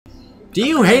Do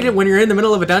you hate it when you're in the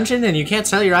middle of a dungeon and you can't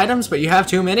sell your items, but you have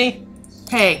too many?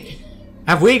 Hey.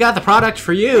 Have we got the product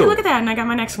for you? Hey, look at that, and I got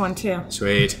my next one, too.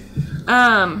 Sweet.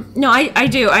 No, I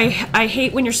do. I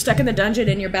hate when you're stuck in the dungeon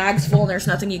and your bag's full and there's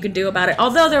nothing you can do about it.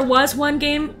 Although there was one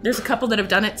game, there's a couple that have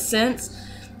done it since,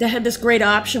 that had this great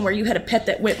option where you had a pet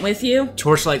that went with you.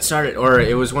 Torchlight started, or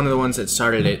it was one of the ones that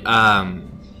started it.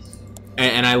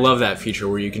 And I love that feature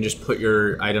where you can just put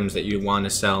your items that you want to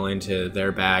sell into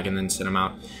their bag and then send them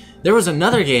out. There was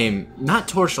another game, not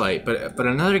Torchlight, but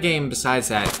another game besides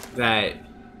that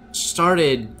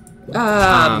started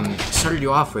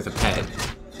you off with a pet.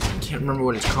 I can't remember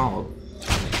what it's called.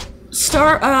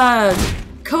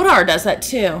 Kodar does that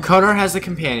too. Kodar has the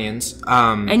companions.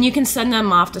 And you can send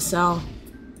them off to sell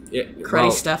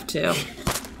cruddy stuff too.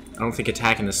 I don't think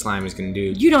attacking the slime is going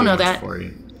to do. You don't know that. For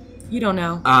you. You don't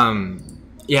know.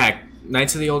 Yeah,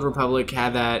 Knights of the Old Republic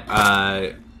had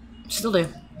that. Still do.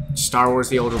 Star Wars: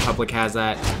 The Old Republic has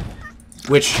that,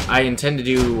 which I intend to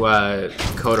do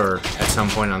Kodar at some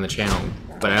point on the channel,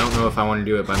 but I don't know if I want to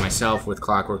do it by myself with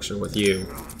Clockworks or with you.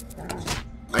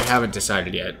 I haven't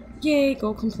decided yet. Yay,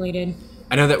 goal completed.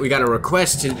 I know that we got a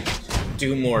request to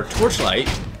do more Torchlight,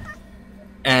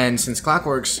 and since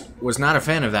Clockworks was not a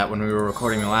fan of that when we were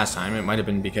recording the last time, it might have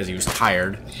been because he was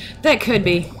tired. That could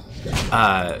be.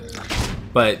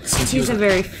 But since he's a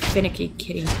very finicky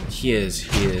kitty. He is.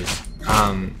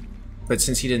 But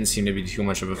since he didn't seem to be too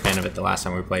much of a fan of it the last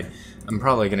time we played, I'm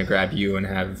probably gonna grab you and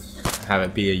have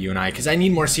it be a you and I, because I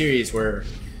need more series where.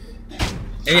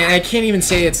 And I can't even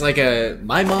say it's like a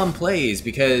my mom plays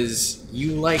because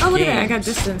you like games. Look at that! I got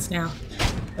distance now.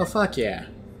 Oh fuck yeah!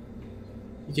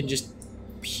 You can just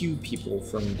pew people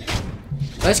from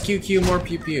less QQ, more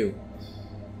pew pew.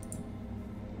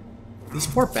 These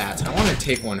poor bats. I want to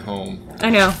take one home. I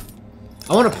know.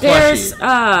 I want to plushie. There's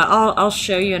I'll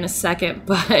show you in a second,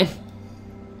 but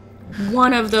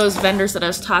one of those vendors that I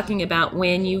was talking about,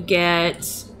 when you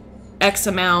get X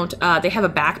amount, they have a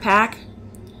backpack,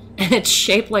 and it's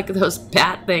shaped like those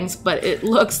bat things, but it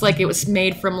looks like it was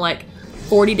made from like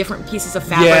 40 different pieces of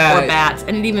fabric or bats,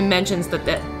 and it even mentions that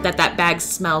bag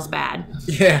smells bad.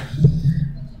 Yeah.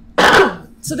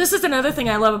 So this is another thing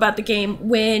I love about the game.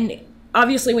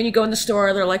 Obviously when you go in the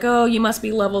store, they're like, oh, you must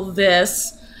be level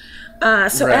this.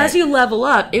 So as you level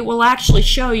up, it will actually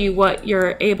show you what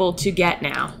you're able to get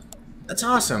now. That's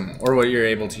awesome. Or what you're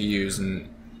able to use.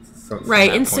 From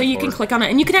and so you can click on it,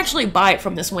 and you can actually buy it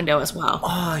from this window as well.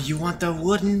 Oh, you want the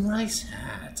wooden rice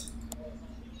hat.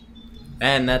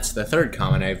 And that's the third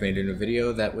comment I've made in a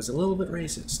video that was a little bit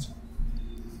racist.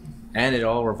 And it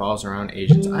all revolves around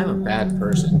Asians. I'm a bad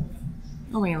person.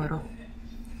 Only a little.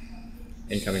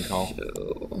 Incoming call.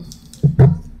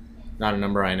 Not a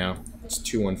number I know. It's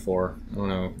 214. I don't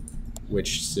know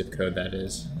which zip code that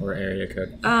is, or area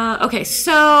code. Okay,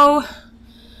 so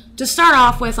to start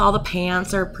off with, all the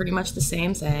pants are pretty much the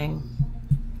same thing.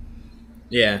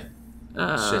 Yeah.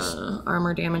 It's just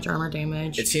armor damage.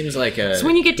 It seems like a. So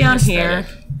when you get down here,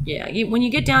 when you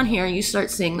get down here, you start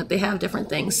seeing that they have different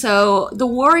things. So the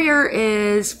warrior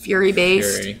is fury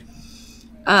based. Fury.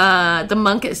 The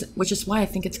monk is, which is why I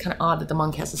think it's kind of odd that the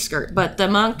monk has a skirt. But the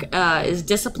monk is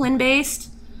discipline based.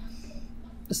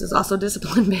 This is also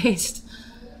discipline based.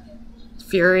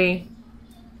 Fury.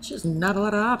 It's just not a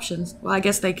lot of options. Well, I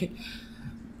guess they could.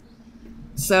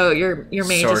 So your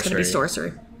mage is going to be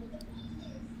sorcery.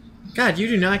 God, you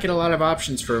do not get a lot of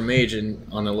options for a mage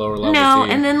on the lower level. No,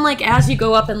 and then like as you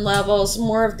go up in levels,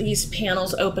 more of these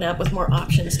panels open up with more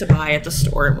options to buy at the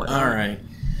store and whatnot. All right.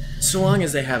 So long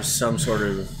as they have some sort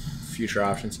of future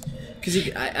options.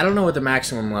 Because I don't know what the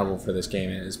maximum level for this game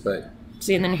is, but...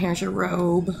 See, and then here's your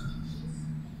robe.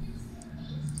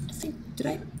 I think... Did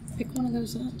I pick one of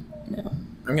those up? No.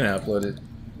 I'm going to upload it.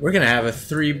 We're going to have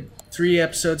three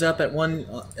episodes out that one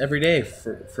every day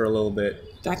for a little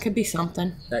bit. That could be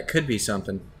something. That could be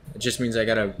something. It just means I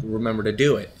got to remember to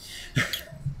do it.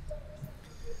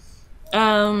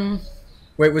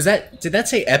 Wait, did that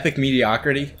say epic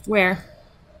mediocrity? Where?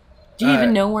 Do you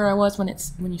even know where I was when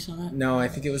you saw that? No, I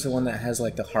think it was the one that has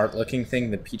like the heart-looking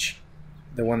thing, the peach,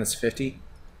 the one that's 50.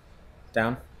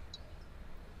 Down.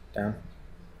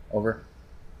 Over.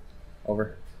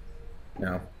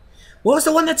 No. What was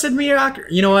the one that said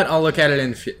mediocrity? You know what? I'll look at it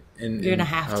in You're gonna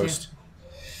have post.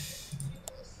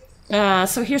 To.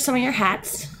 So here's some of your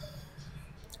hats.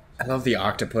 I love the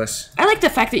octopus. I like the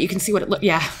fact that you can see what it looks.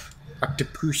 Yeah.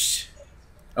 Octopus.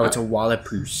 Oh, it's a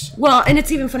wallapus. Well, and it's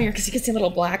even funnier because you can see a little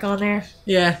black on there.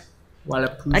 Yeah,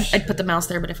 wallapus. I'd put the mouse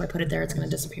there, but if I put it there, it's going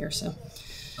to disappear. So,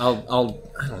 I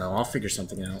don't know. I'll figure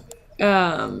something out.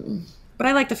 But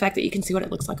I like the fact that you can see what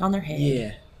it looks like on their head.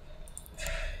 Yeah.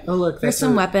 Oh look, Here's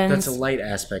some weapons. That's a light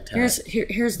aspect hat.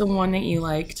 Here's the one that you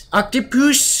liked.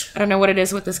 Octopus. I don't know what it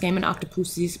is with this game and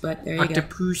octopuses, but there you go.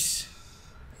 Octopus.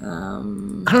 I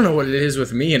don't know what it is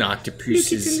with me and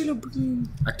octopuses.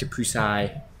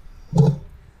 Octopusi.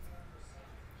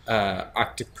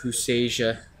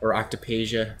 Octopusasia or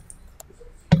Octopasia.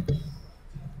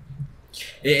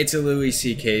 It's a Louis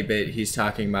C.K. bit. He's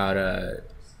talking about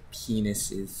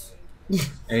penises.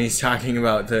 And he's talking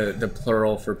about the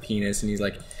plural for penis, and he's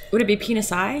like... Would it be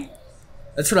penis eye?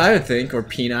 That's what I would think, or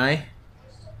peni.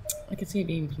 I could see it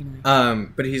being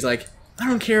peni. But he's like, I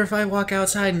don't care if I walk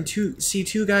outside and see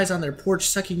two guys on their porch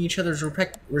sucking each other's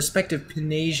respective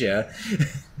penasia.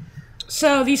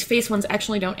 So these face ones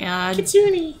actually don't add...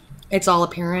 Kitsune. It's all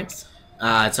appearance.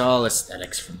 It's all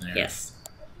aesthetics from there. Yes.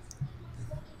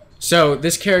 So,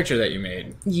 this character that you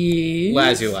made,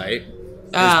 yes. Lazulite,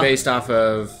 is based off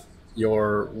of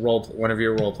one of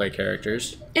your roleplay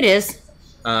characters. It is.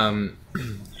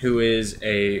 Who is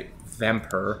a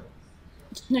vampire.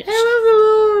 She's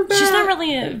not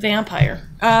really a vampire.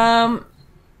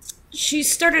 She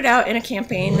started out in a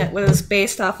campaign that was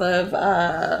based off of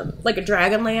like a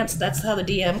Dragonlance. That's how the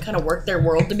DM kind of worked their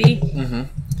world to be. Mm-hmm.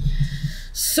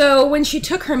 So when she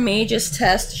took her mage's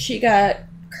test, she got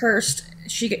cursed.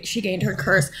 She gained her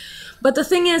curse. But the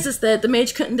thing is that the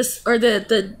mage couldn't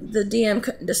the DM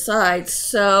couldn't decide.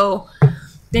 So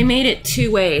they made it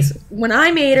two ways. When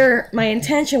I made her, my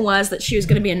intention was that she was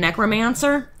going to be a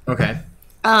necromancer. Okay.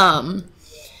 And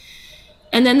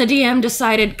then the DM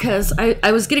decided, because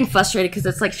I was getting frustrated because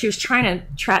it's like she was trying to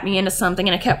trap me into something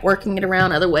and I kept working it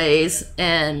around other ways.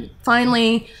 And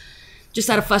finally, just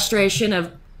out of frustration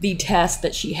of the test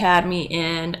that she had me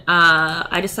in,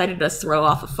 I decided to throw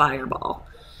off a fireball.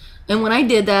 And when I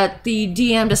did that, the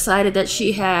DM decided that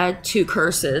she had two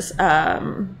curses.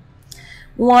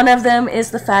 One of them is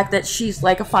the fact that she's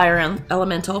like a fire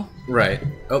elemental. Right.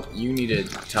 Oh, you need to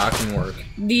talk and work.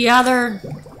 The other...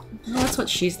 Well, that's what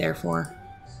she's there for.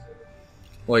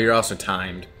 Well, you're also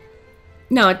timed.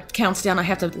 No, it counts down. I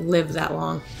have to live that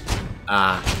long.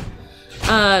 Ah.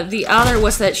 The other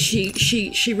was that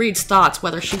she reads thoughts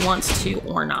whether she wants to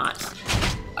or not.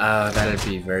 That'd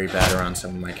be very bad around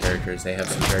some of my characters. They have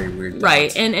some very weird thoughts.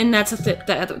 Right, and that's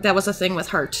that was a thing with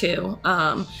her too.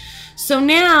 So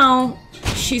now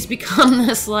she's become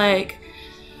this like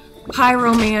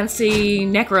pyromancy,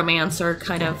 necromancer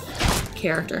kind of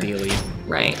character. Dealy.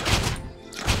 Right.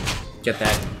 Get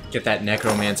that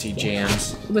necromancy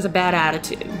jams. With a bad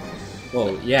attitude.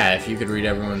 Well, yeah, if you could read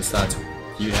everyone's thoughts,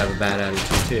 you'd have a bad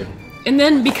attitude too. And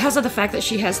then because of the fact that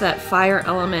she has that fire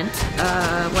element,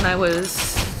 when I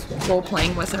was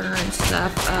role-playing with her and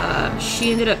stuff,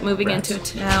 she ended up moving into a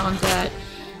town that,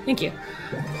 thank you,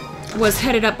 was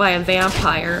headed up by a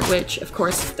vampire, which, of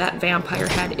course, that vampire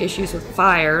had issues with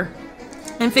fire,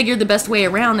 and figured the best way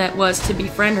around that was to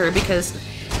befriend her, because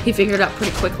he figured out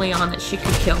pretty quickly on that she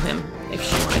could kill him if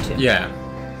she wanted to. Yeah.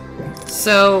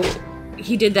 So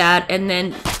he did that, and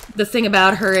then the thing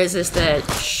about her is that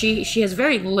she has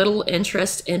very little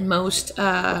interest in most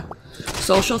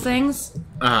social things.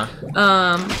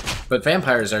 But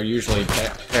vampires are usually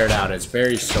paired out as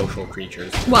very social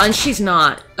creatures. Well, and she's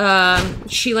not.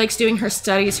 She likes doing her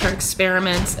studies, her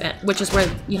experiments, which is where,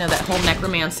 you know, that whole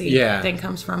necromancy thing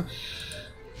comes from.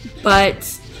 But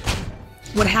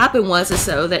what happened was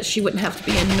so that she wouldn't have to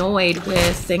be annoyed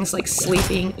with things like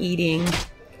sleeping, eating.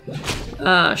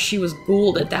 She was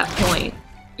ghouled at that point.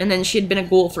 And then she had been a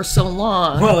ghoul for so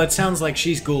long. Well, it sounds like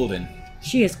she's golden.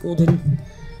 She is golden.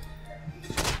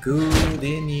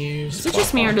 Golden years. Is it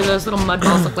just me, or do those little mud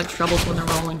balls look like trebles when they're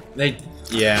rolling?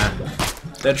 Yeah.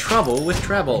 The trouble with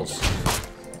trebles.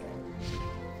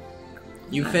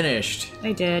 You finished.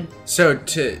 I did. So,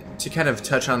 to kind of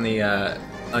touch on the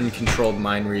uncontrolled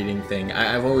mind reading thing,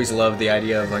 I've always loved the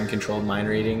idea of uncontrolled mind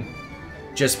reading.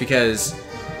 Just because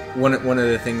one of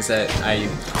the things that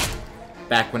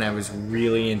back when I was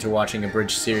really into watching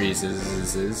abridged series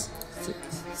is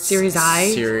Series I?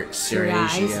 Series.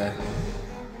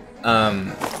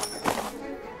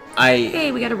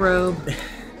 Hey, we got a robe.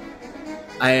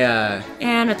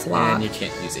 And it's locked. And you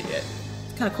can't use it yet.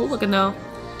 It's kind of cool looking, though.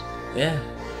 Yeah.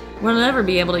 We'll never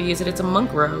be able to use it. It's a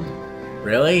monk robe.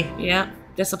 Really? Yeah.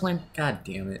 Discipline. God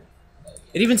damn it.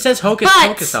 It even says Hocus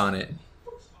Pocus on it.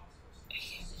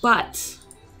 But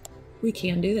we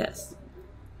can do this.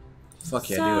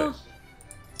 Fuck yeah, do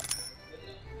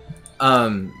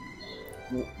it.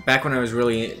 Back when I was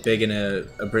really big in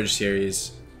a bridge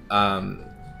series, I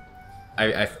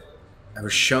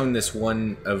was shown this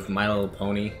one of My Little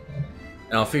Pony,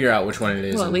 and I'll figure out which one it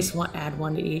is. Well, at least add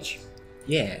one to each.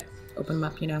 Yeah. Open them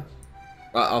up, you know.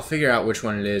 I'll figure out which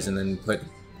one it is, and then put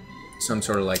some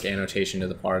sort of like annotation to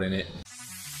the part in it.